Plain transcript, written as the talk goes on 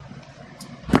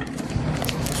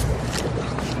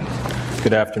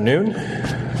Good afternoon.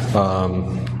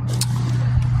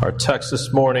 Our text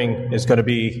this morning is going to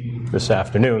be, is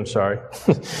going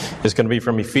to be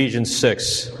from Ephesians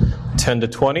 6, 10 to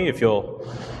 20. If you'll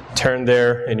turn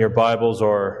there in your Bibles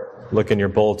or look in your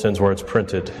bulletins where it's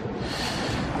printed.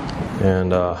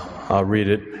 And I'll read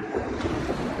it,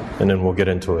 and then we'll get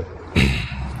into it.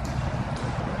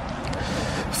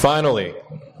 Finally,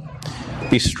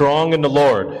 be strong in the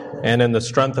Lord and in the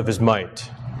strength of His might.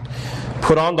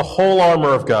 Put on the whole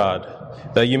armor of God,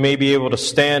 that you may be able to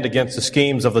stand against the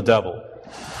schemes of the devil.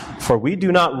 For we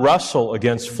do not wrestle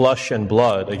against flesh and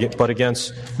blood, but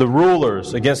against the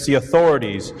rulers, against the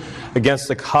authorities, against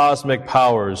the cosmic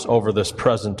powers over this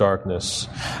present darkness,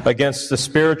 against the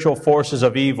spiritual forces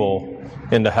of evil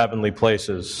in the heavenly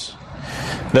places.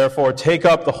 Therefore, take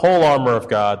up the whole armor of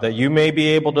God, that you may be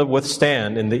able to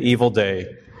withstand in the evil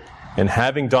day, and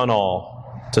having done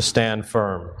all, to stand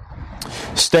firm.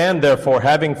 Stand therefore,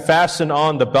 having fastened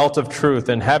on the belt of truth,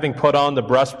 and having put on the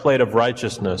breastplate of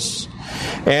righteousness,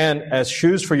 and as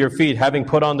shoes for your feet, having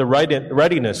put on the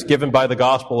readiness given by the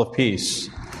gospel of peace.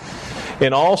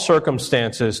 In all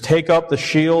circumstances, take up the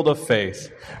shield of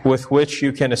faith, with which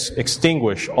you can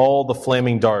extinguish all the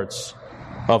flaming darts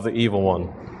of the evil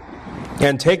one.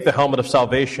 And take the helmet of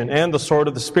salvation and the sword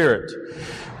of the Spirit,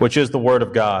 which is the word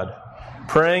of God,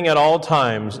 praying at all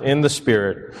times in the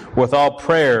Spirit, with all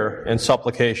prayer and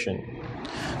supplication.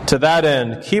 To that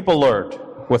end, keep alert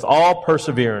with all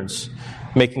perseverance,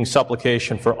 making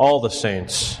supplication for all the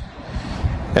saints,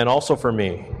 and also for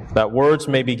me, that words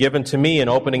may be given to me in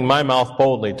opening my mouth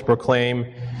boldly to proclaim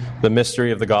the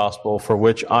mystery of the gospel, for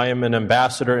which I am an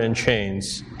ambassador in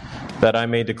chains, that I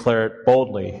may declare it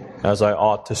boldly as I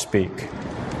ought to speak.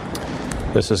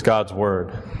 This is God's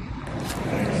word.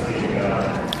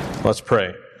 Let's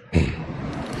pray.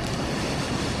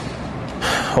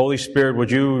 Holy Spirit, would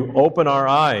you open our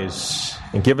eyes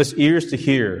and give us ears to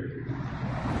hear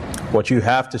what you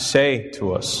have to say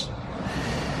to us.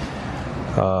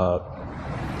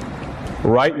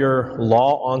 Write your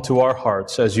law onto our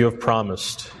hearts as you have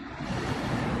promised.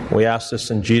 We ask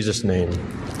this in Jesus' name.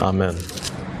 Amen.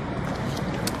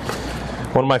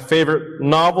 One of my favorite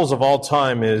novels of all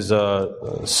time is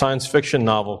a science fiction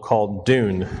novel called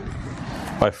Dune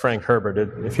by Frank Herbert.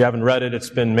 If you haven't read it,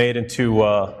 it's been made into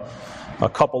a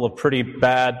couple of pretty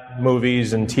bad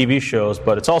movies and TV shows,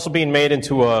 but it's also being made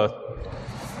into a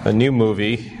new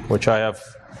movie, which I have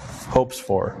hopes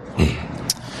for.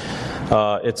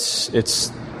 It's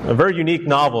a very unique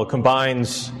novel. It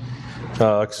combines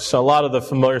a lot of the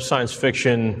familiar science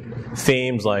fiction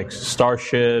themes like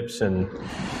starships and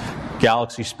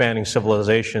galaxy-spanning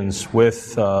civilizations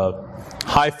with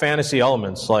high fantasy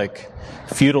elements like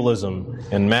feudalism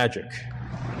and magic.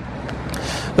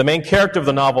 The main character of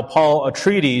the novel, Paul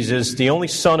Atreides, is the only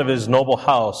son of his noble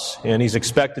house, and he's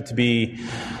expected to be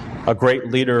a great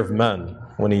leader of men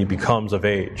when he becomes of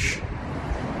age.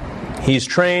 He's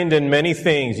trained in many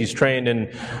things. He's trained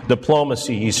in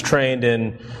diplomacy. He's trained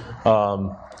in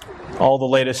all the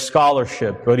latest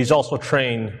scholarship, but he's also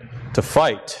trained to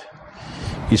fight.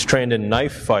 He's trained in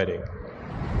knife fighting.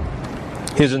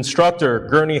 His instructor,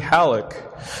 Gurney Halleck,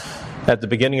 at the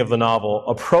beginning of the novel,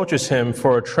 approaches him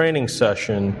for a training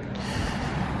session.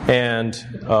 And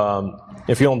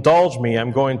if you'll indulge me,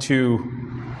 I'm going to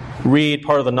read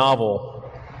part of the novel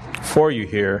for you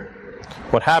here.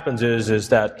 What happens is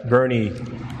that Gurney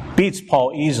beats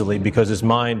Paul easily because his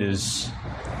mind is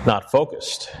not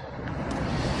focused.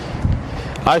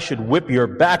 "I should whip your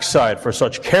backside for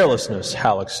such carelessness,"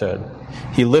 Halleck said.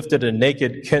 He lifted a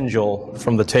naked Kindle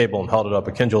from the table and held it up.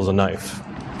 A Kindle is a knife.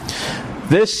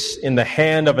 "This in the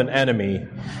hand of an enemy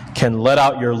can let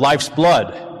out your life's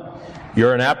blood.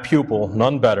 You're an apt pupil,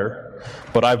 none better,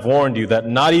 but I've warned you that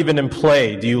not even in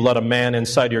play do you let a man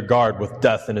inside your guard with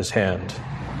death in his hand."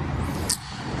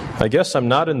 "I guess I'm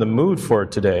not in the mood for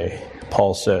it today,"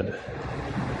 Paul said.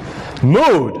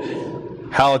 "Mood?"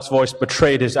 Halleck's voice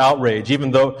betrayed his outrage,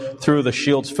 even though through the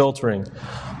shield's filtering.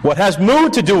 "What has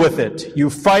mood to do with it? You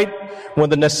fight when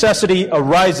the necessity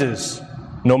arises,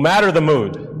 no matter the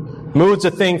mood. Mood's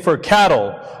a thing for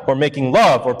cattle, or making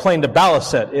love, or playing the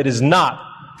balisette. It is not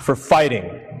for fighting."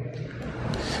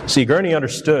 See, Gurney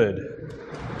understood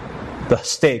the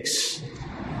stakes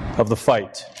of the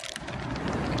fight.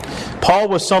 Paul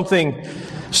was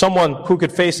someone who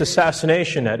could face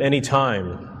assassination at any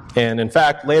time. And in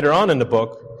fact, later on in the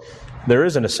book, there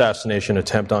is an assassination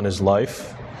attempt on his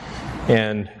life.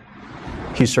 And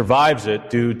he survives it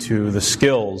due to the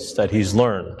skills that he's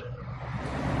learned.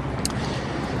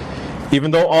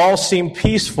 Even though all seemed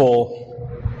peaceful,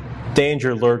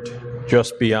 danger lurked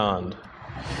just beyond.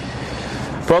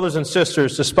 Brothers and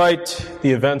sisters, despite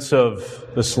the events of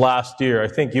this last year, I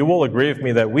think you will agree with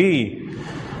me that we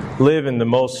live in the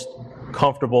most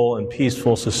comfortable and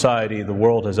peaceful society the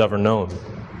world has ever known.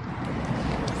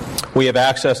 We have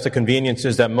access to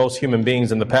conveniences that most human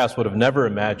beings in the past would have never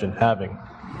imagined having.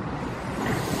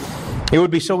 It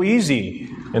would be so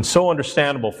easy and so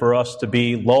understandable for us to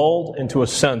be lulled into a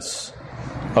sense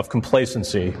of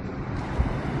complacency.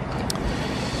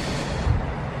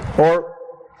 Or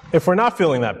if we're not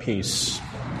feeling that peace,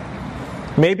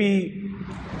 maybe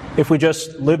if we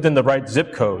just lived in the right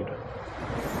zip code,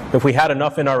 if we had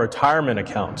enough in our retirement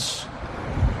accounts,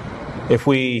 if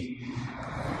we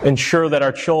ensure that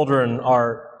our children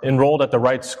are enrolled at the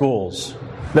right schools,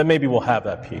 then maybe we'll have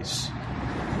that peace.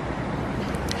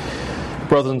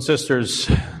 Brothers and sisters,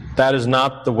 that is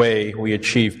not the way we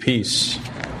achieve peace.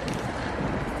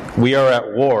 We are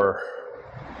at war,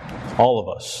 all of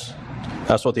us.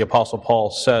 That's what the Apostle Paul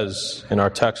says in our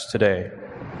text today.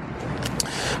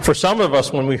 For some of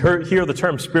us, when we hear the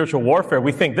term spiritual warfare,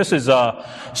 we think this is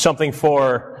something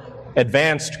for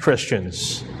advanced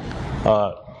Christians,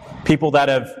 people that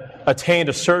have attained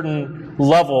a certain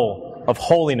level of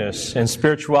holiness and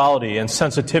spirituality and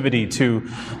sensitivity to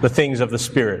the things of the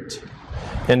Spirit.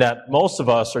 And that most of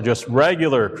us are just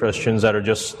regular Christians that are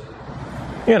just,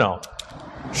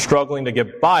 struggling to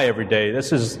get by every day.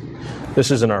 This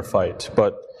isn't our fight.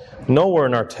 But nowhere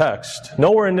in our text,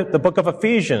 nowhere in the book of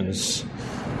Ephesians,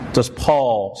 does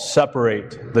Paul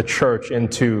separate the church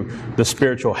into the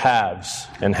spiritual haves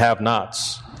and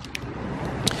have-nots.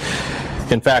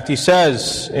 In fact, he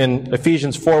says in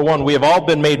Ephesians 4:1, we have all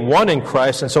been made one in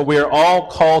Christ, and so we are all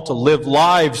called to live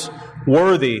lives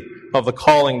worthy of the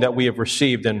calling that we have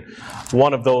received. And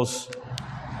one of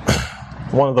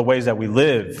the ways that we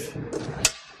live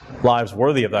lives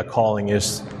worthy of that calling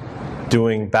is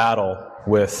doing battle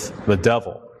with the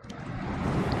devil.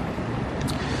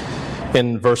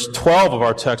 In verse 12 of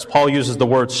our text, Paul uses the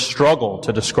word struggle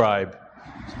to describe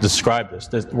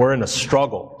this. We're in a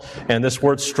struggle. And this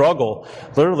word struggle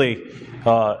literally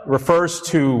refers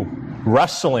to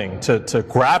wrestling, to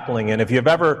grappling. And if you've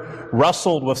ever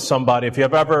wrestled with somebody, if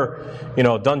you've ever,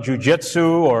 done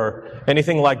jujitsu or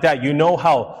anything like that, you know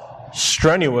how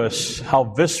strenuous, how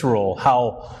visceral,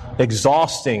 how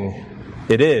exhausting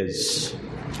it is.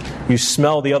 You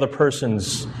smell the other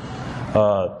person's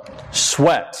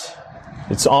sweat.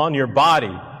 It's on your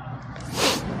body.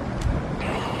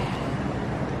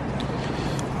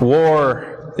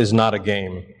 War is not a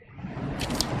game.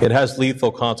 It has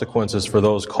lethal consequences for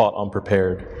those caught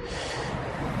unprepared.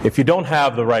 If you don't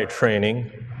have the right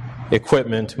training,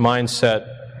 equipment, mindset,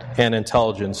 and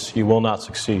intelligence, you will not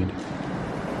succeed.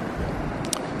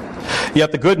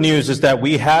 Yet the good news is that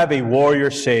we have a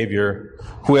warrior Savior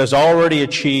who has already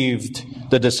achieved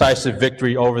the decisive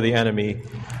victory over the enemy,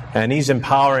 and He's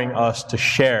empowering us to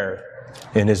share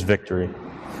in His victory.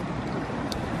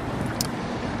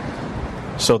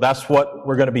 So that's what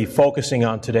we're going to be focusing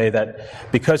on today,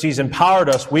 that because He's empowered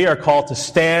us, we are called to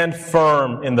stand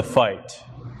firm in the fight.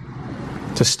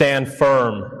 To stand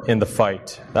firm in the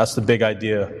fight. That's the big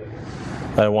idea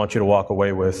that I want you to walk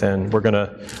away with. And we're going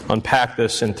to unpack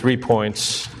this in 3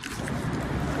 points.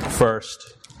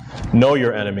 First, know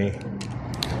your enemy.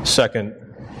 Second,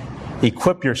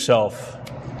 equip yourself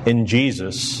in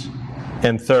Jesus.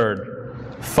 And third,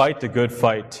 fight the good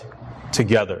fight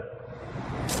together.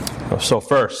 So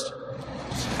first,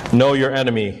 know your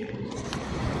enemy.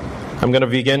 I'm going to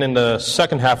begin in the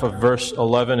second half of verse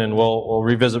 11, and we'll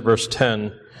revisit verse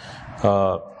 10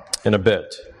 in a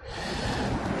bit.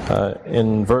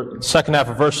 In second half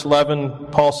of verse 11,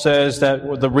 Paul says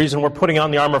that the reason we're putting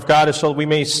on the armor of God is so that we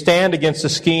may stand against the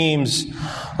schemes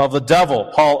of the devil.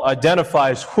 Paul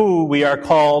identifies who we are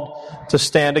called to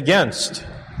stand against.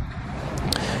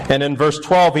 And in verse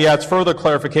 12, he adds further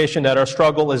clarification that our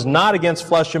struggle is not against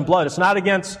flesh and blood. It's not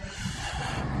against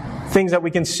things that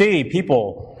we can see,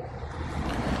 people.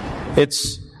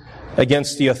 It's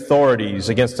against the authorities,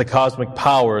 against the cosmic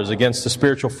powers, against the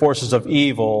spiritual forces of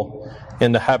evil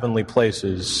in the heavenly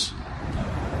places.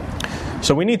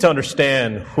 So we need to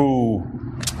understand who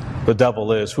the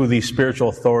devil is, who these spiritual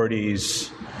authorities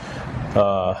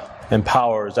and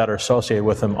powers that are associated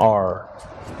with him are.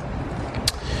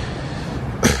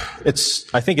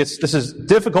 I think this is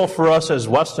difficult for us as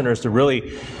Westerners to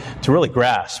really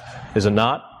grasp, is it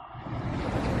not?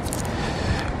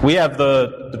 We have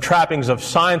the trappings of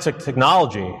science and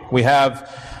technology. We have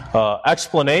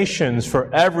explanations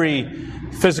for every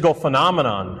physical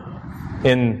phenomenon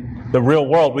in the real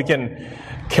world. We can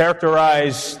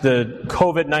characterize the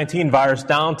COVID-19 virus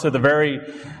down to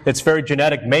its very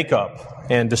genetic makeup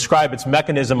and describe its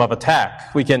mechanism of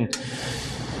attack. We can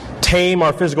tame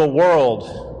our physical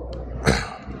world.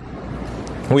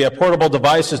 We have portable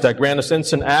devices that grant us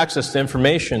instant access to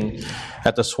information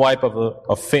at the swipe of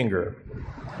a finger.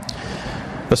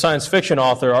 The science fiction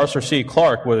author Arthur C.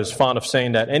 Clarke was fond of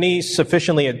saying that any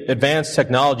sufficiently advanced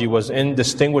technology was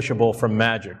indistinguishable from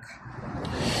magic.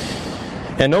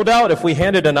 And no doubt if we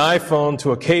handed an iPhone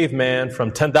to a caveman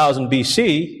from 10,000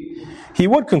 BC, he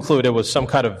would conclude it was some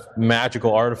kind of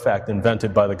magical artifact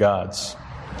invented by the gods.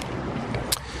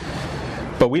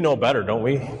 But we know better, don't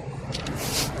we?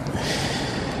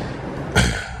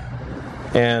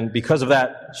 And because of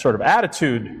that sort of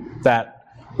attitude that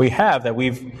we have, that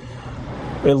we've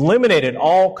eliminated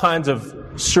all kinds of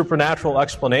supernatural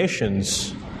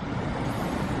explanations,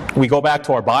 we go back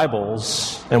to our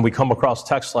Bibles and we come across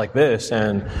texts like this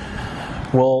and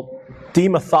we'll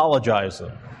demythologize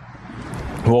them.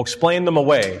 We'll explain them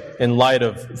away in light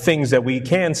of things that we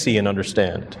can see and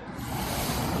understand.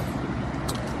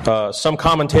 Some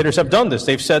commentators have done this.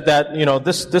 They've said that,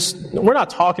 this we're not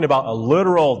talking about a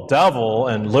literal devil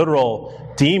and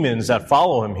literal demons that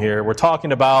follow him here. We're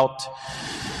talking about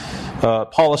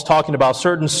Paul is talking about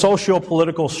certain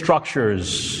socio-political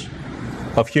structures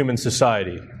of human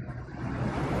society.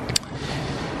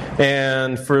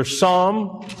 And for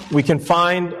some, we can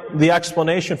find the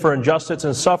explanation for injustice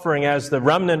and suffering as the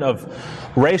remnant of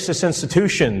racist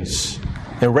institutions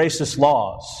and racist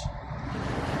laws.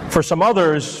 For some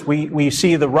others, we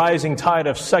see the rising tide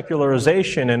of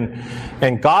secularization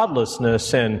and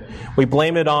godlessness, and we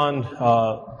blame it on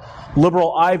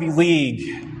liberal Ivy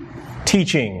League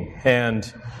teaching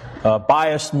and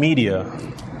biased media.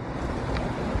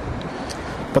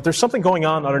 But there's something going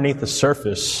on underneath the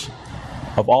surface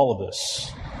of all of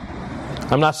this.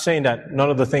 I'm not saying that none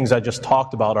of the things I just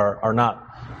talked about are not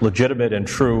legitimate and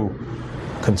true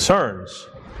concerns,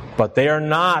 but they are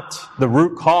not the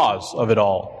root cause of it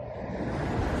all.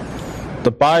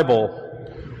 The Bible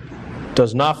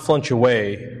does not flinch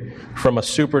away from a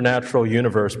supernatural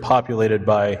universe populated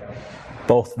by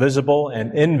both visible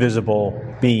and invisible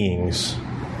beings.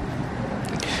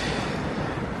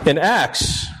 In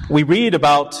Acts, we read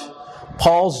about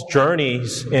Paul's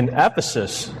journeys in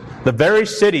Ephesus, the very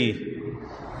city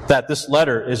that this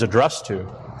letter is addressed to.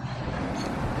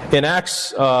 In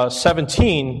Acts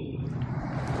 17,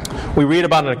 we read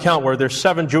about an account where there's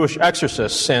 7 Jewish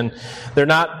exorcists, and they're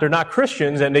not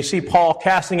Christians, and they see Paul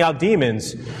casting out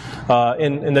demons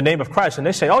in the name of Christ, and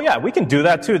they say, "Oh yeah, we can do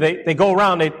that too." They go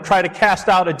around, they try to cast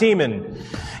out a demon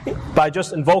by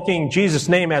just invoking Jesus'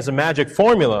 name as a magic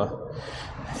formula.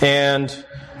 And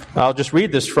I'll just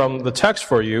read this from the text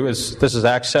for you. This is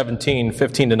Acts 17,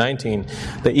 15 to 19.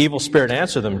 The evil spirit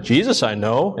answered them, "Jesus I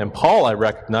know, and Paul I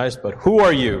recognize, but who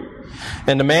are you?"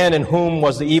 And the man in whom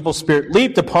was the evil spirit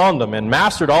leaped upon them and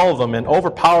mastered all of them and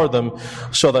overpowered them,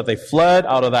 so that they fled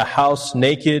out of that house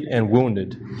naked and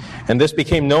wounded. And this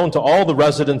became known to all the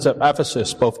residents of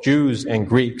Ephesus, both Jews and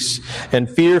Greeks. And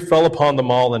fear fell upon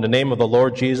them all, and the name of the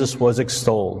Lord Jesus was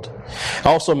extolled.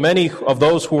 Also many of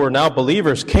those who were now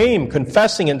believers came,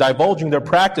 confessing and divulging their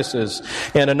practices.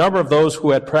 And a number of those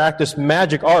who had practiced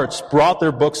magic arts brought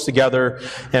their books together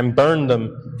and burned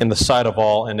them in the sight of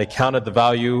all. And they counted the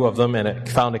value of them, and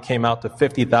it came out to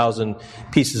 50,000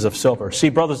 pieces of silver. See,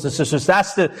 brothers and sisters,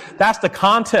 that's the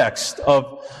context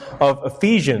of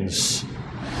Ephesians.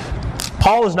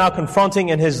 Paul is now confronting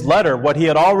in his letter what he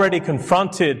had already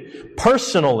confronted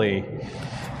personally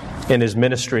in his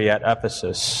ministry at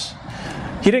Ephesus.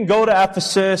 He didn't go to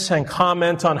Ephesus and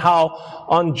comment on how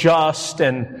unjust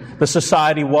and the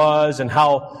society was and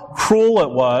how cruel it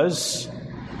was.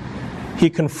 He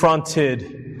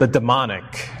confronted the demonic.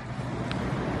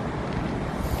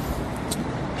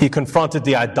 He confronted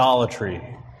the idolatry.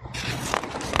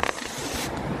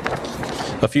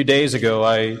 A few days ago,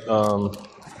 I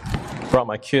brought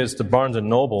my kids to Barnes &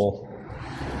 Noble,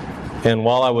 and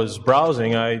while I was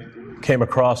browsing, I came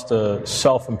across the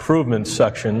self-improvement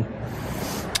section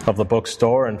of the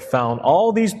bookstore and found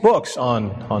all these books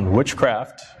on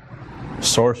witchcraft,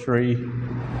 sorcery,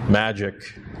 magic.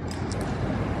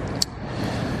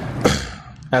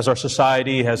 As our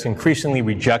society has increasingly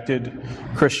rejected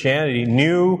Christianity,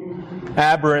 new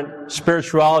aberrant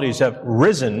spiritualities have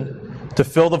risen to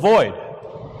fill the void.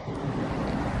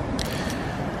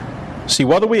 See,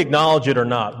 whether we acknowledge it or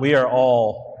not, we are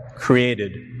all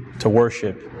created to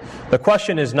worship. The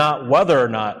question is not whether or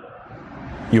not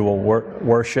you will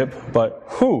worship, but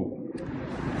who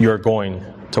you're going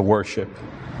to worship.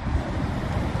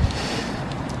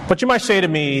 But you might say to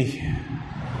me,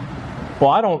 well,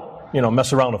 I don't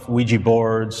mess around with Ouija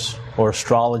boards or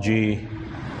astrology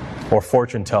or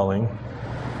fortune telling,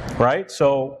 right?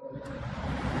 So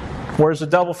where's the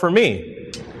devil for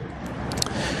me?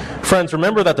 Friends,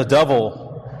 remember that the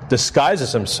devil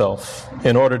disguises himself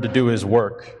in order to do his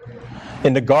work.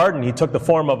 In the garden, he took the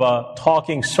form of a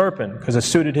talking serpent because it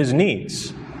suited his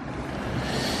needs.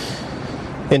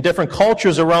 In different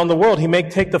cultures around the world, he may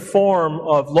take the form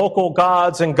of local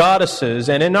gods and goddesses,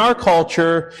 and in our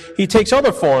culture, he takes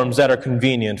other forms that are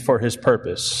convenient for his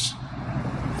purpose.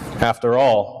 After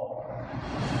all,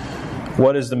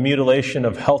 what is the mutilation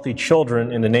of healthy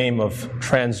children in the name of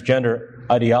transgender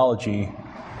ideology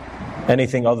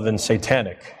anything other than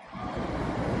satanic?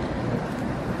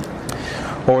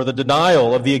 Or the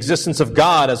denial of the existence of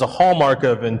God as a hallmark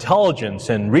of intelligence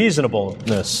and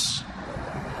reasonableness?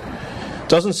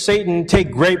 Doesn't Satan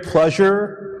take great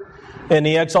pleasure in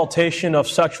the exaltation of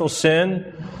sexual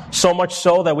sin, so much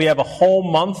so that we have a whole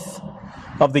month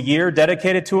of the year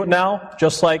dedicated to it now,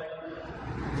 just like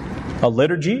a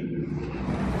liturgy?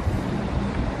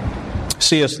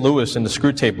 C.S. Lewis in the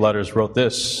Screwtape Letters wrote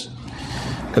this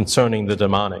concerning the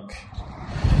demonic.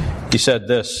 He said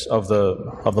this of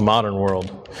the modern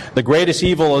world: the greatest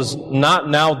evil is not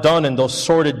now done in those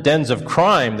sordid dens of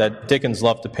crime that Dickens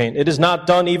loved to paint. It is not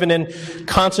done even in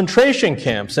concentration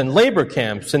camps and labor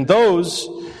camps. In those,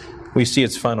 we see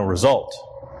its final result.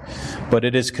 But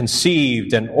it is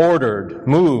conceived and ordered,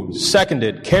 moved,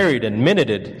 seconded, carried, and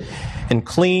minuted in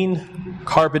clean,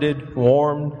 carpeted,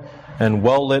 warmed, and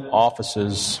well-lit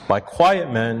offices by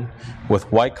quiet men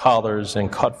with white collars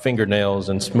and cut fingernails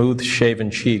and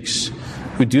smooth-shaven cheeks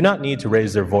who do not need to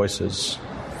raise their voices.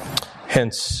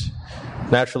 Hence,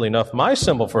 naturally enough, my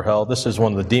symbol for hell, this is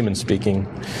one of the demons speaking,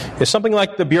 is something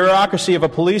like the bureaucracy of a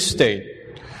police state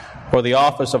or the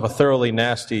office of a thoroughly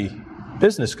nasty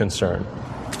business concern.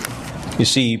 You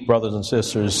see, brothers and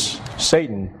sisters,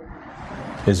 Satan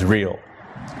is real.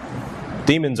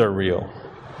 Demons are real.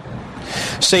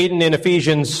 Satan in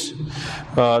Ephesians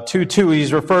 2:2,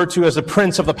 he's referred to as the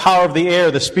prince of the power of the air,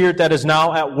 the spirit that is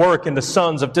now at work in the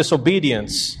sons of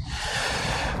disobedience.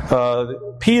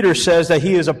 Peter says that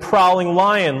he is a prowling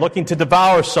lion looking to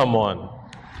devour someone.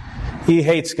 He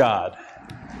hates God,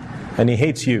 and he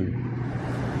hates you,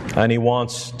 and he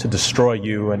wants to destroy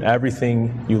you and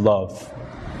everything you love.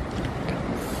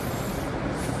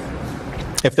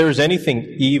 If there is anything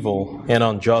evil and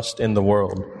unjust in the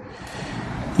world,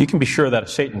 you can be sure that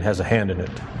Satan has a hand in it.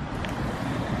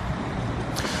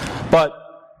 But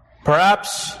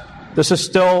perhaps this is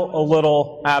still a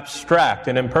little abstract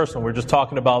and impersonal. We're just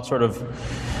talking about sort of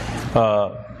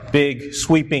big,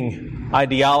 sweeping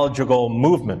ideological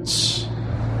movements.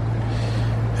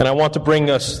 And I want to bring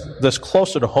this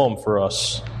closer to home for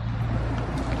us.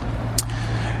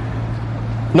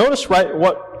 Notice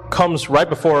what comes right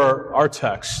before our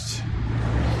text.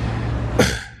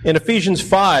 In Ephesians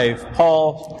 5,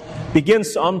 Paul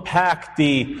begins to unpack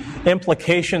the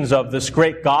implications of this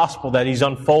great gospel that he's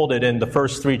unfolded in the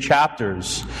first 3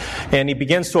 chapters. And he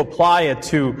begins to apply it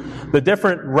to the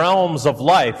different realms of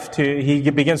life. He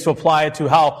begins to apply it to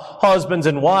how husbands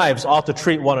and wives ought to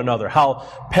treat one another, how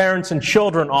parents and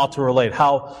children ought to relate,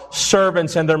 how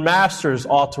servants and their masters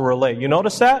ought to relate. You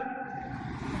notice that?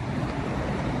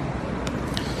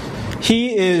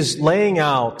 He is laying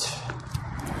out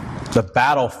the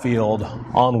battlefield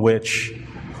on which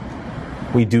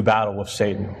we do battle with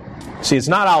Satan. See, it's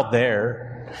not out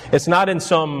there. It's not in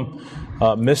some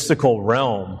mystical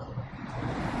realm.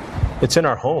 It's in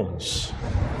our homes.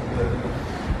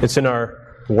 It's in our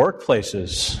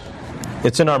workplaces.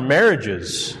 It's in our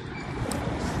marriages.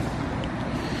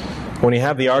 When you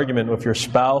have the argument with your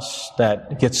spouse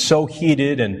that gets so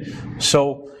heated and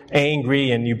so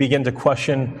angry, and you begin to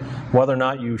question whether or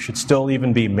not you should still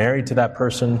even be married to that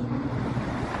person,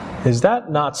 is that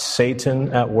not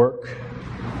Satan at work?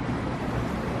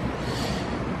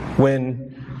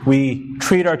 When we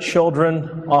treat our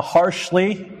children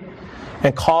harshly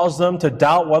and cause them to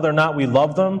doubt whether or not we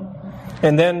love them,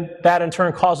 and then that in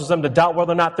turn causes them to doubt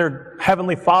whether or not their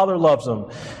Heavenly Father loves them,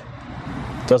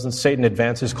 doesn't Satan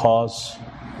advance his cause?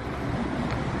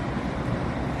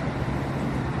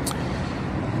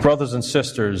 Brothers and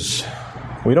sisters,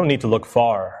 we don't need to look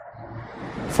far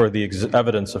for the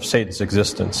evidence of Satan's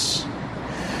existence.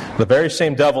 The very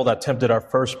same devil that tempted our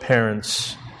first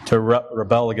parents to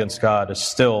rebel against God is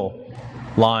still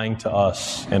lying to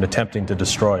us and attempting to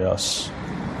destroy us.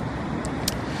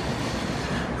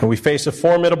 And we face a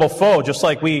formidable foe, just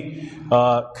like we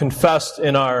confessed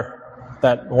in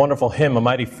that wonderful hymn, A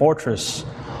Mighty Fortress.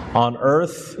 On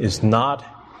earth is not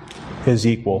his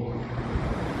equal.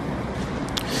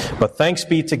 But thanks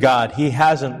be to God, he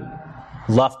hasn't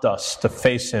left us to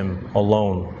face him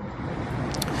alone.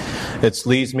 It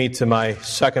leads me to my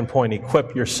second point: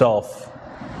 equip yourself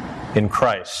in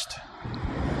Christ.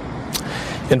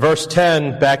 In verse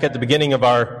 10, back at the beginning of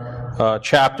our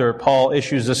chapter, Paul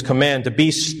issues this command to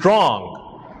be strong.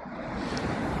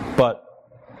 But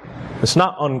it's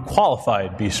not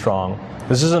unqualified be strong.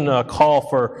 This isn't a call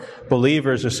for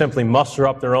believers to simply muster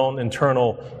up their own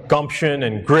internal gumption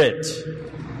and grit.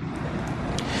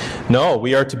 No,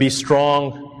 we are to be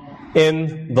strong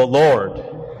in the Lord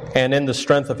and in the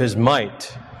strength of His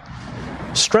might.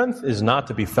 Strength is not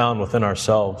to be found within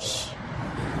ourselves.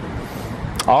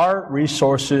 Our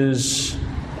resources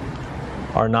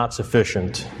are not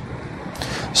sufficient.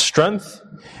 Strength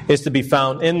is to be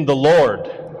found in the Lord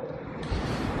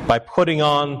by putting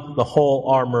on the whole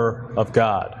armor of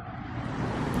God.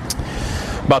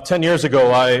 About 10 years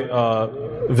ago,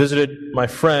 I visited my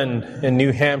friend in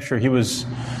New Hampshire. He was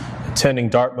attending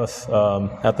Dartmouth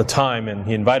at the time, and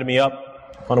he invited me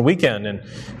up on a weekend, and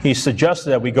he suggested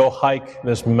that we go hike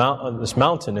this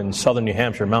mountain in southern New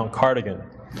Hampshire, Mount Cardigan.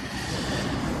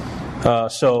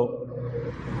 So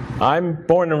I'm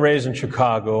born and raised in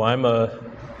Chicago. I'm a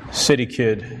city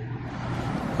kid,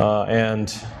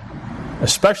 and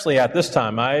especially at this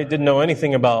time, I didn't know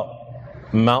anything about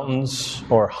mountains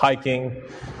or hiking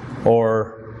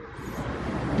or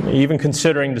even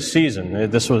considering the season.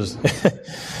 This was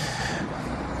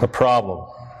a problem.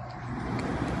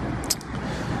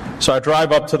 So I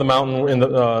drive up to the mountain,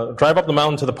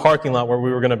 to the parking lot where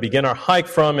we were going to begin our hike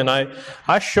from, and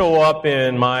I show up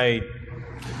in my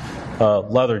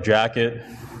leather jacket,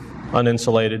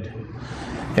 uninsulated,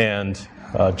 and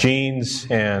jeans,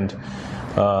 and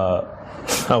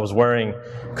I was wearing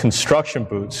construction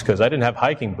boots because I didn't have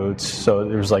hiking boots, so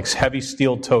there was like heavy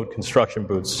steel-toed construction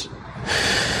boots.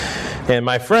 And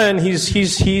my friend,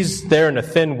 he's there in a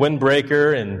thin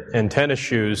windbreaker and tennis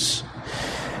shoes,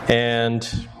 and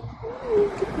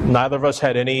neither of us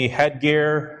had any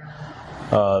headgear,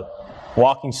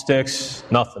 walking sticks,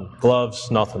 nothing, gloves,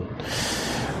 nothing.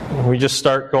 We just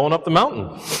start going up the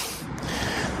mountain.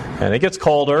 And it gets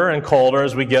colder and colder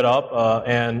as we get up,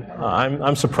 and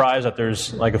I'm surprised that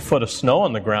there's like a foot of snow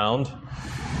on the ground.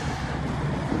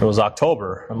 It was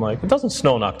October. I'm like, it doesn't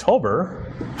snow in October.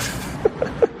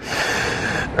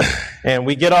 And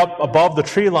we get up above the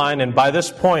tree line, and by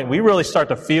this point, we really start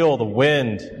to feel the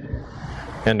wind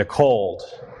and the cold.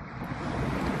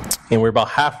 And we're about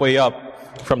halfway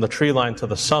up from the tree line to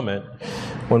the summit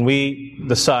when we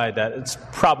decide that it's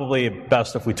probably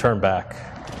best if we turn back.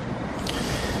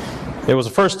 It was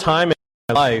the first time in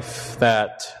my life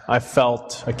that I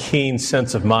felt a keen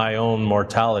sense of my own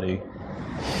mortality.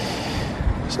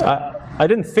 I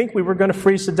didn't think we were going to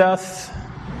freeze to death,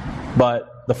 but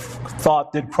the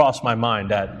thought did cross my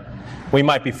mind that we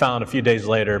might be found a few days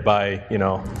later by,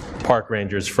 park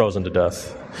rangers frozen to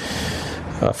death.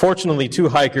 Fortunately, two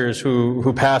hikers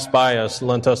who passed by us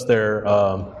lent us their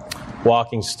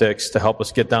walking sticks to help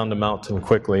us get down the mountain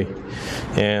quickly.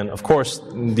 And of course,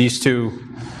 these two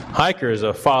hikers,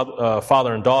 a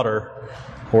father and daughter,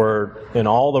 were in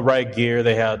all the right gear.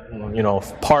 They had,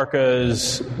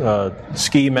 parkas,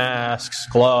 ski masks,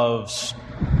 gloves,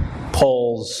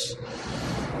 poles,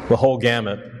 the whole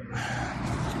gamut.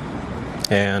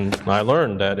 And I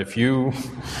learned that if you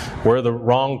wear the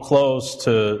wrong clothes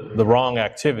to the wrong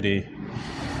activity,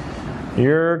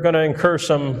 you're going to incur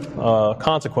some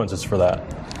consequences for that.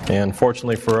 And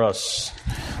fortunately for us,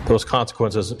 those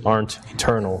consequences aren't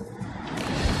eternal.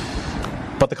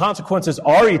 But the consequences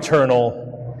are eternal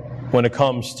when it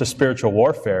comes to spiritual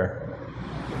warfare.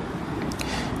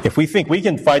 If we think we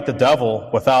can fight the devil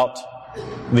without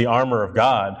the armor of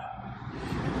God,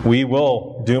 we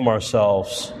will doom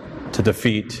ourselves to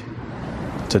defeat,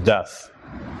 to death.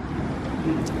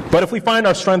 But if we find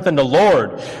our strength in the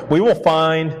Lord, we will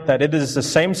find that it is the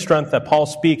same strength that Paul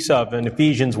speaks of in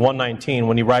Ephesians 1:19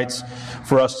 when he writes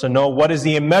for us to know what is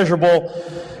the immeasurable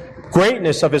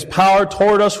greatness of His power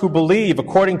toward us who believe,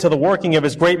 according to the working of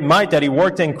His great might that He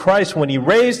worked in Christ when He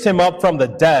raised Him up from the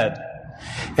dead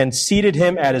and seated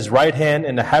Him at His right hand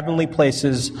in the heavenly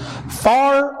places,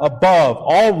 far above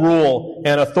all rule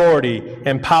and authority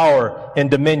and power and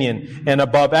dominion, and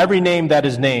above every name that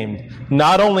is named,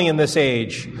 not only in this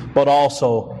age, but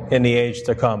also in the age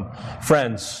to come.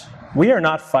 Friends, we are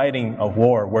not fighting a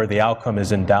war where the outcome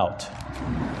is in doubt,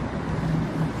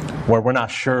 where we're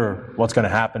not sure what's going to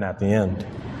happen at the end.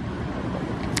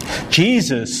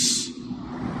 Jesus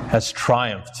has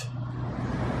triumphed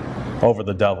over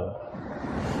the devil.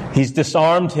 He's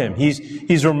disarmed him.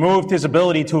 He's removed his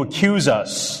ability to accuse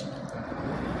us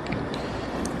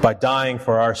by dying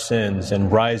for our sins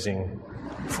and rising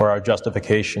for our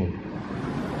justification.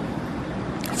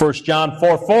 1 John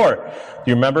 4:4.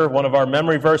 Do you remember one of our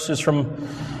memory verses from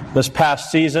this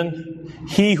past season?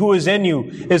 he who is in you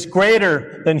is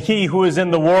greater than he who is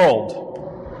in the world.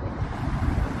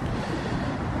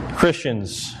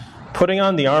 Christians, putting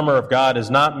on the armor of God is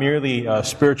not merely a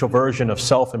spiritual version of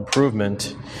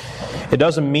self-improvement. It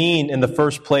doesn't mean in the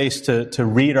first place to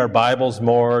read our Bibles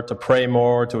more, to pray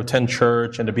more, to attend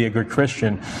church, and to be a good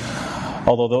Christian.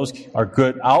 Although those are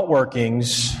good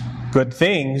outworkings, good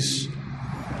things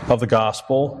of the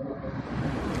gospel,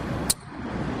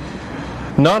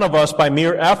 none of us by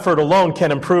mere effort alone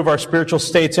can improve our spiritual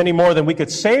states any more than we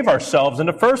could save ourselves in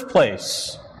the first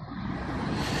place.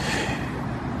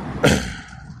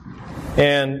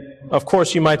 And of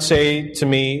course you might say to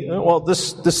me, well,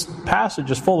 this passage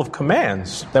is full of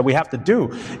commands that we have to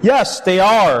do. Yes, they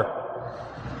are.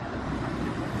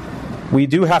 We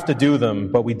do have to do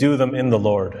them, but we do them in the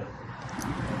Lord.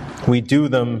 We do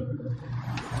them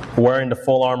wearing the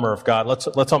full armor of God.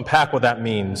 Let's unpack what that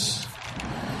means.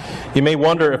 You may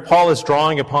wonder if Paul is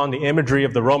drawing upon the imagery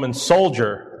of the Roman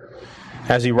soldier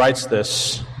as he writes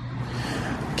this.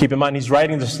 Keep in mind, he's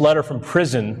writing this letter from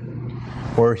prison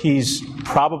where he's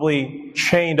probably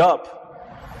chained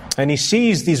up, and he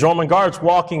sees these Roman guards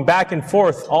walking back and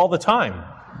forth all the time.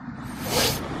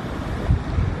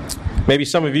 Maybe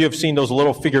some of you have seen those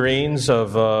little figurines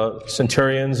of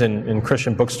centurions in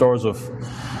Christian bookstores with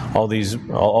all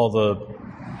the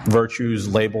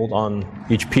virtues labeled on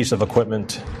each piece of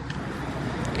equipment.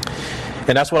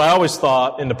 And that's what I always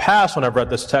thought in the past when I've read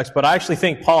this text, but I actually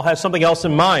think Paul has something else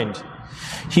in mind.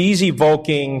 He's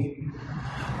evoking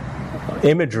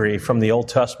imagery from the Old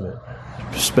Testament,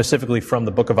 specifically from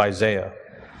the book of Isaiah.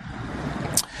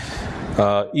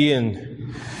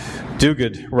 Ian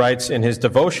Duguid writes in his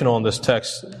devotional on this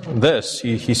text this.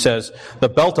 He says, "The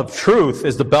belt of truth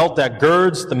is the belt that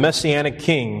girds the Messianic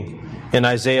king," in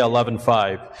Isaiah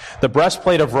 11:5. "The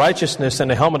breastplate of righteousness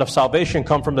and the helmet of salvation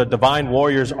come from the divine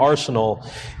warrior's arsenal,"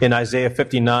 in Isaiah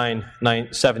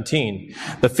 59:17.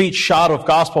 "The feet shod with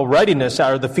gospel readiness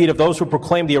are the feet of those who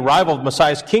proclaim the arrival of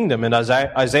Messiah's kingdom," in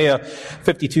Isaiah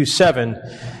 52:7.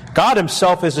 God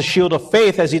himself is a shield of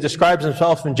faith as he describes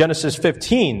himself in Genesis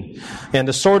 15. And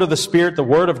the sword of the Spirit, the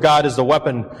word of God, is the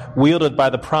weapon wielded by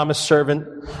the promised servant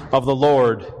of the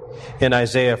Lord, in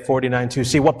Isaiah 49:2.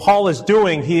 See, what Paul is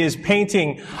doing, he is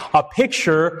painting a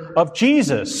picture of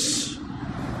Jesus.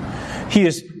 He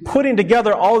is putting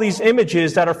together all these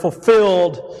images that are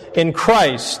fulfilled in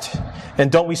Christ. And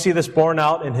don't we see this borne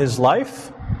out in his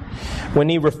life? When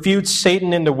he refutes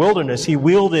Satan in the wilderness, he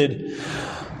wielded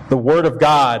the Word of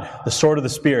God, the sword of the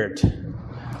Spirit,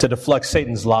 to deflect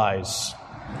Satan's lies.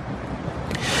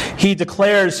 He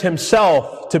declares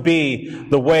himself to be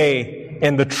the way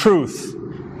and the truth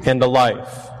and the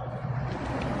life.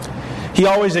 He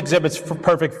always exhibits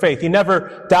perfect faith. He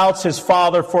never doubts his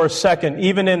Father for a second,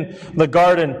 even in the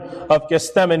Garden of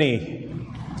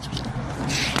Gethsemane.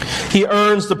 He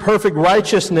earns the perfect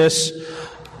righteousness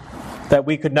that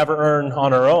we could never earn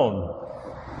on our own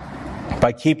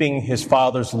by keeping his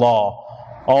Father's law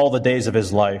all the days of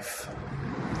his life.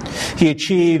 He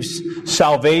achieves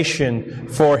salvation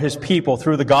for his people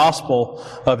through the gospel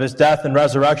of his death and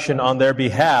resurrection on their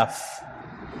behalf,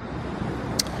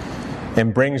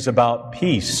 and brings about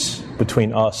peace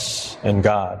between us and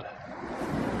God.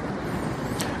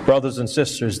 Brothers and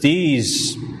sisters,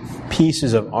 these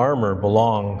pieces of armor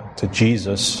belong to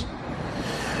Jesus.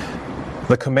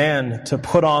 The command to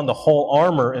put on the whole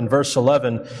armor in verse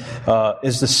 11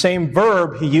 is the same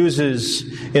verb he uses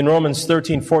in Romans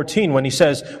 13:14 when he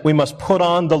says, we must put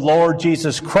on the Lord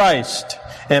Jesus Christ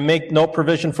and make no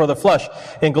provision for the flesh.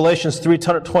 In Galatians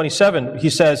 3:27, he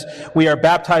says, we are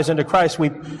baptized into Christ, we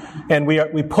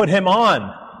put him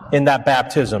on in that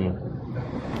baptism.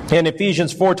 In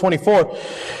Ephesians 4:24,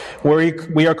 where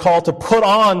we are called to put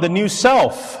on the new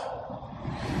self,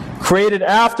 created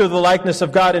after the likeness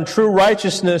of God in true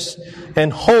righteousness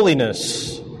and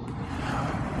holiness.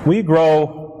 We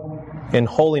grow in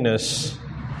holiness,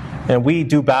 and we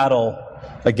do battle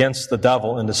against the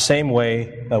devil in the same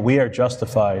way that we are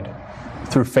justified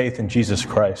through faith in Jesus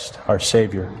Christ, our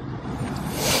Savior.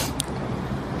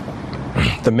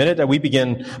 The minute that we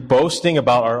begin boasting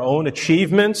about our own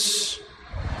achievements,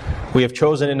 we have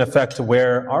chosen in effect to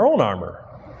wear our own armor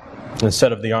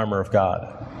instead of the armor of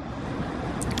God.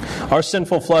 Our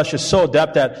sinful flesh is so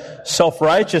adept at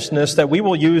self-righteousness that we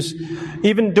will use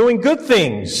even doing good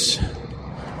things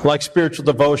like spiritual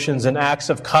devotions and acts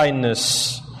of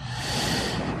kindness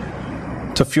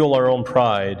to fuel our own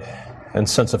pride and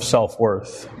sense of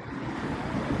self-worth.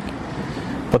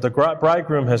 But the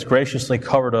bridegroom has graciously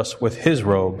covered us with his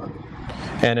robe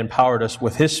and empowered us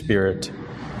with his Spirit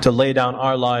to lay down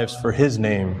our lives for his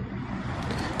name,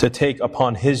 to take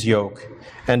upon his yoke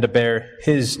and to bear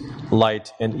his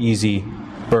light and easy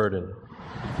burden.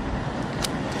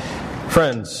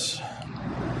 Friends,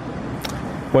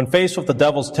 when faced with the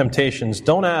devil's temptations,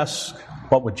 don't ask,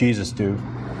 what would Jesus do?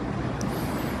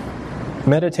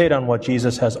 Meditate on what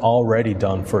Jesus has already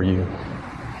done for you.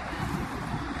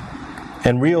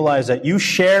 And realize that you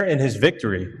share in his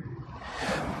victory.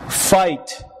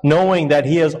 Fight knowing that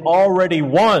he has already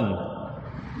won.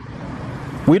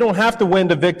 We don't have to win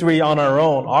the victory on our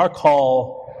own. Our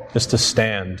call is to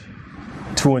stand,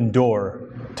 to endure,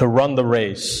 to run the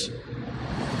race.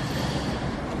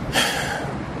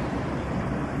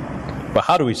 But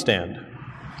how do we stand?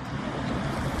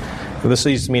 This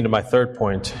leads me to my third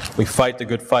point. We fight the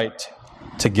good fight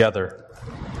together.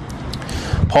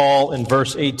 Paul, in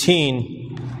verse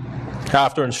 18,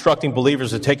 after instructing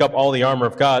believers to take up all the armor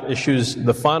of God, issues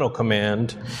the final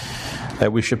command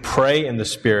that we should pray in the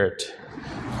Spirit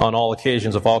on all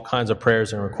occasions of all kinds of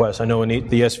prayers and requests. I know the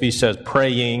ESV says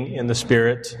praying in the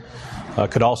Spirit.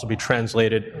 Could also be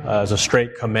translated as a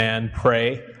straight command,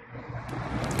 pray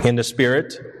in the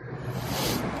Spirit.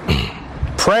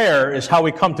 Prayer is how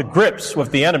we come to grips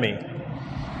with the enemy.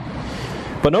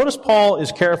 But notice Paul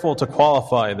is careful to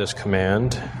qualify this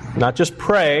command. Not just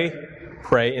pray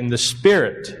in the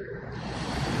Spirit.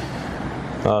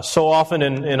 So often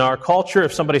in our culture,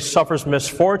 if somebody suffers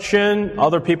misfortune,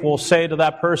 other people will say to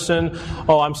that person,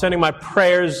 "Oh, I'm sending my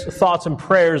thoughts and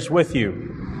prayers with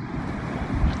you."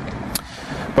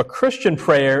 But Christian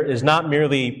prayer is not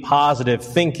merely positive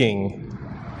thinking,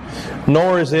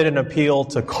 nor is it an appeal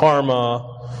to karma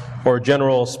or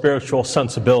general spiritual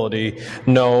sensibility.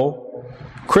 No,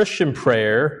 Christian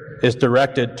prayer is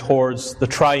directed towards the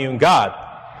triune God,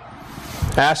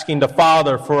 asking the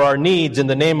Father for our needs in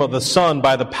the name of the Son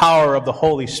by the power of the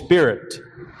Holy Spirit.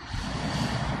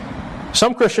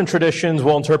 Some Christian traditions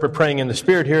will interpret praying in the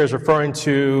Spirit here as referring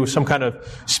to some kind of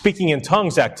speaking in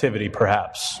tongues activity,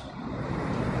 perhaps.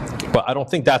 But I don't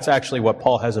think that's actually what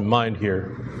Paul has in mind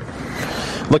here.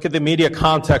 Look at the immediate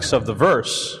context of the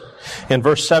verse. In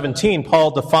verse 17,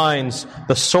 Paul defines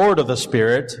the sword of the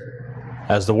Spirit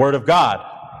as the Word of God.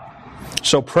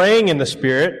 So praying in the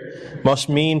Spirit must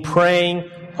mean praying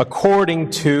according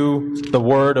to the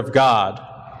Word of God.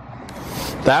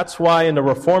 That's why in the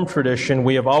Reformed tradition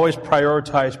we have always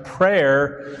prioritized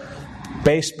prayer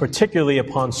based particularly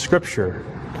upon Scripture.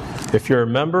 If you're a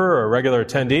member or a regular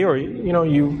attendee, or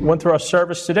you went through our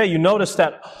service today, you notice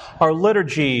that our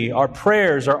liturgy, our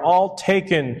prayers are all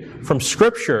taken from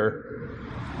Scripture.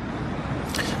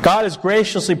 God has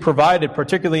graciously provided,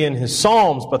 particularly in His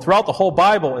Psalms, but throughout the whole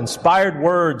Bible, inspired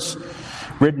words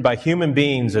written by human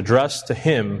beings addressed to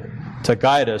Him to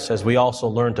guide us as we also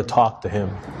learn to talk to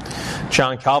Him.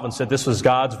 John Calvin said this was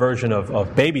God's version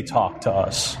of baby talk to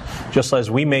us. Just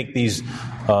as we make these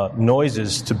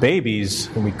noises to babies,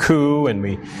 and we coo and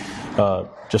we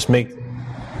just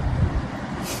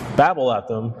babble at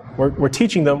them, we're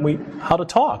teaching them how to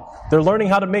talk. They're learning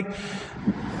how to make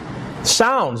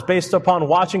sounds based upon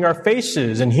watching our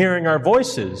faces and hearing our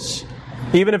voices,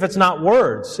 even if it's not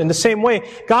words. In the same way,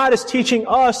 God is teaching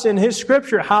us in His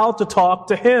Scripture how to talk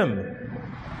to Him.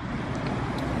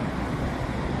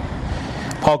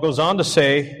 Paul goes on to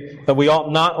say that we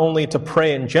ought not only to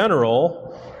pray in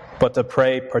general, but to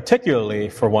pray particularly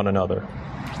for one another.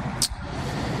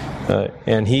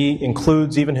 And he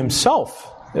includes even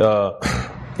himself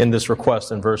in this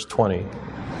request in verse 20.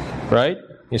 Right?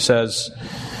 He says,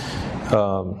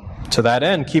 to that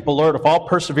end, keep alert with all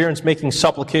perseverance, making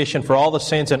supplication for all the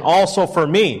saints and also for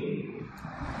me,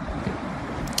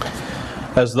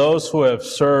 as those who have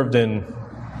served in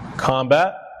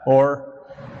combat or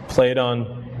played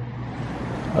on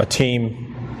a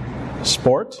team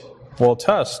sport will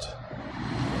attest.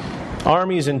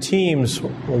 Armies and teams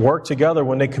work together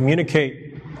when they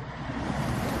communicate,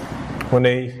 when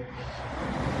they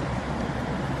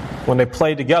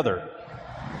play together.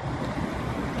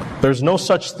 There's no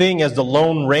such thing as the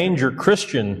Lone Ranger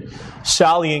Christian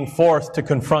sallying forth to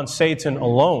confront Satan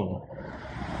alone.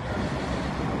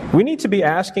 We need to be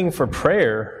asking for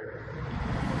prayer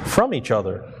from each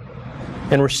other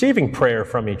and receiving prayer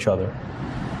from each other.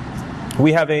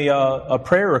 We have a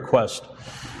prayer request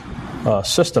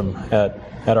system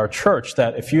at our church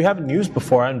that if you haven't used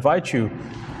before, I invite you,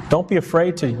 don't be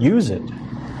afraid to use it,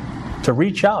 to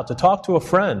reach out, to talk to a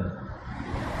friend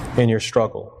in your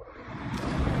struggle.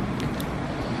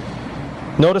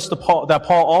 Notice that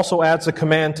Paul also adds a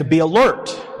command to be alert.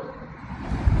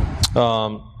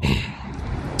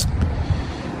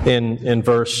 In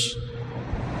verse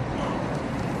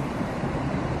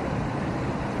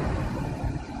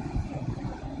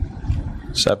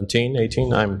 17,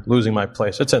 18, I'm losing my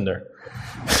place. It's in there.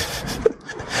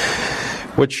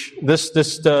 Which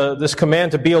this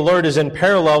command to be alert is in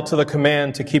parallel to the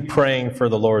command to keep praying for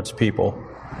the Lord's people.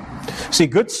 See,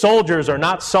 good soldiers are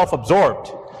not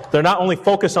self-absorbed. They're not only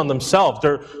focused on themselves.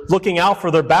 They're looking out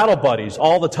for their battle buddies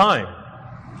all the time.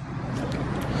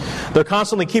 They're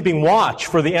constantly keeping watch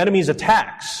for the enemy's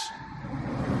attacks.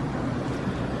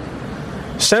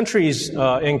 Sentries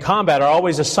in combat are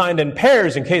always assigned in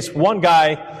pairs in case one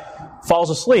guy falls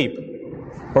asleep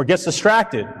or gets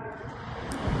distracted.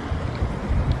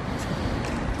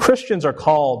 Christians are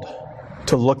called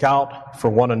to look out for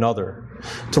one another,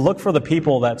 to look for the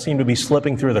people that seem to be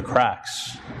slipping through the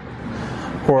cracks,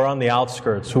 who are on the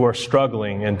outskirts, who are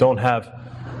struggling and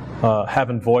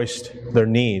haven't voiced their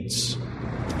needs.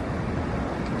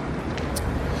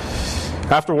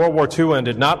 After World War II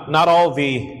ended, not all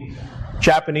the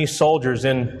Japanese soldiers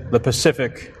in the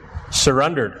Pacific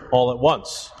surrendered all at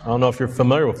once. I don't know if you're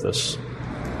familiar with this.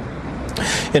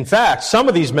 In fact, some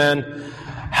of these men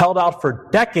held out for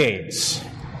decades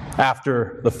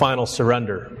after the final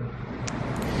surrender.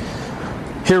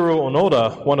 Hiro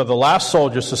Onoda, one of the last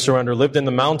soldiers to surrender, lived in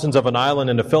the mountains of an island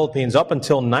in the Philippines up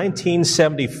until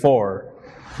 1974,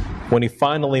 when he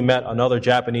finally met another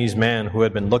Japanese man who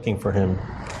had been looking for him.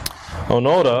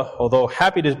 Onoda, although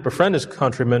happy to befriend his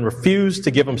countrymen, refused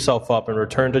to give himself up and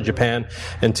return to Japan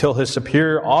until his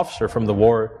superior officer from the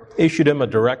war issued him a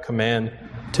direct command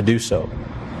to do so.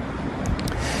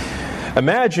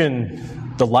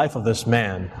 Imagine the life of this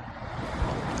man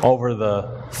over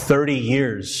the 30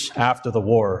 years after the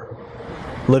war,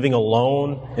 living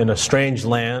alone in a strange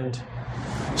land,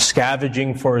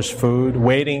 scavenging for his food,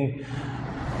 waiting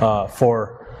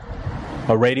for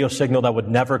a radio signal that would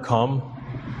never come.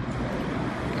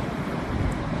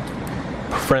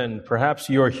 Friend, perhaps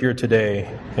you are here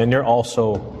today and you're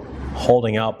also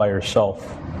holding out by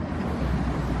yourself.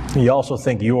 You also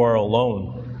think you are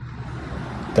alone,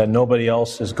 that nobody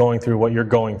else is going through what you're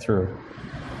going through,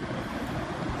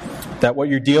 that what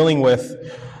you're dealing with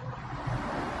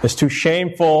is too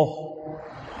shameful,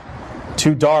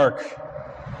 too dark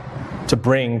to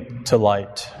bring to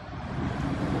light.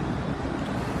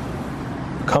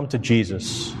 Come to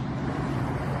Jesus.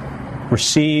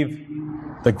 Receive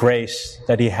the grace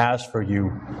that He has for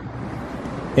you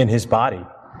in His body.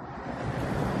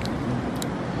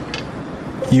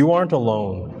 You aren't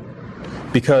alone,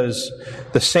 because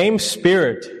the same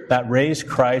Spirit that raised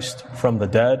Christ from the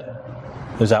dead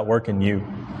is at work in you,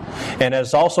 and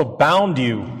has also bound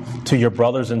you to your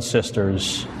brothers and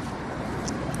sisters.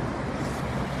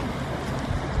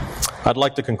 I'd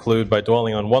like to conclude by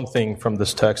dwelling on one thing from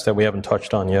this text that we haven't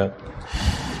touched on yet.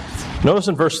 Notice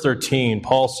in verse 13,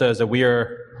 Paul says that we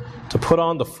are to put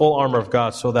on the full armor of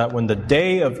God so that when the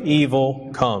day of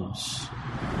evil comes,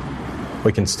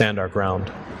 we can stand our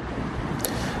ground.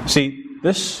 See,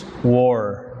 this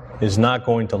war is not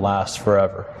going to last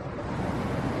forever.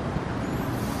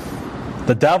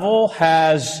 The devil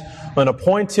has an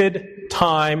appointed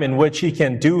time in which he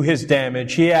can do his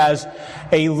damage. He has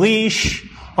a leash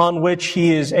on which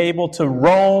he is able to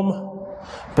roam,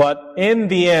 but in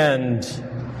the end,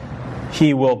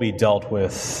 he will be dealt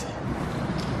with.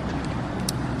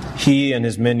 He and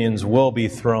his minions will be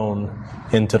thrown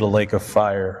into the lake of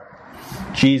fire.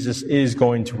 Jesus is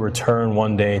going to return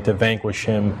one day to vanquish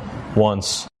him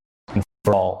once and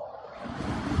for all.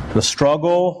 The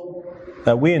struggle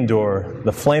that we endure,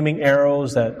 the flaming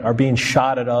arrows that are being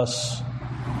shot at us,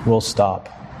 will stop.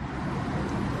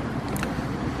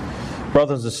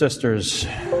 Brothers and sisters,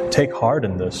 take heart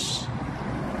in this.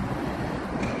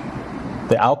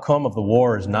 The outcome of the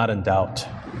war is not in doubt.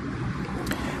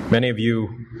 Many of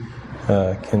you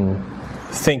can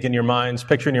think in your minds,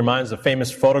 picture in your minds the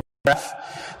famous photograph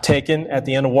taken at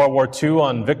the end of World War II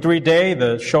on Victory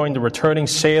Day, showing the returning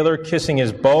sailor kissing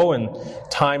his bow in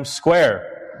Times Square.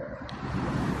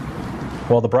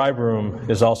 Well, the bridegroom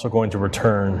is also going to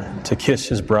return to kiss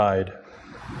his bride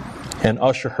and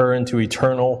usher her into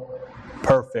eternal,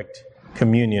 perfect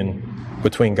communion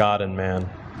between God and man.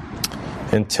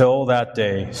 Until that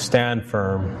day, stand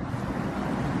firm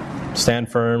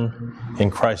in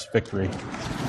Christ's victory.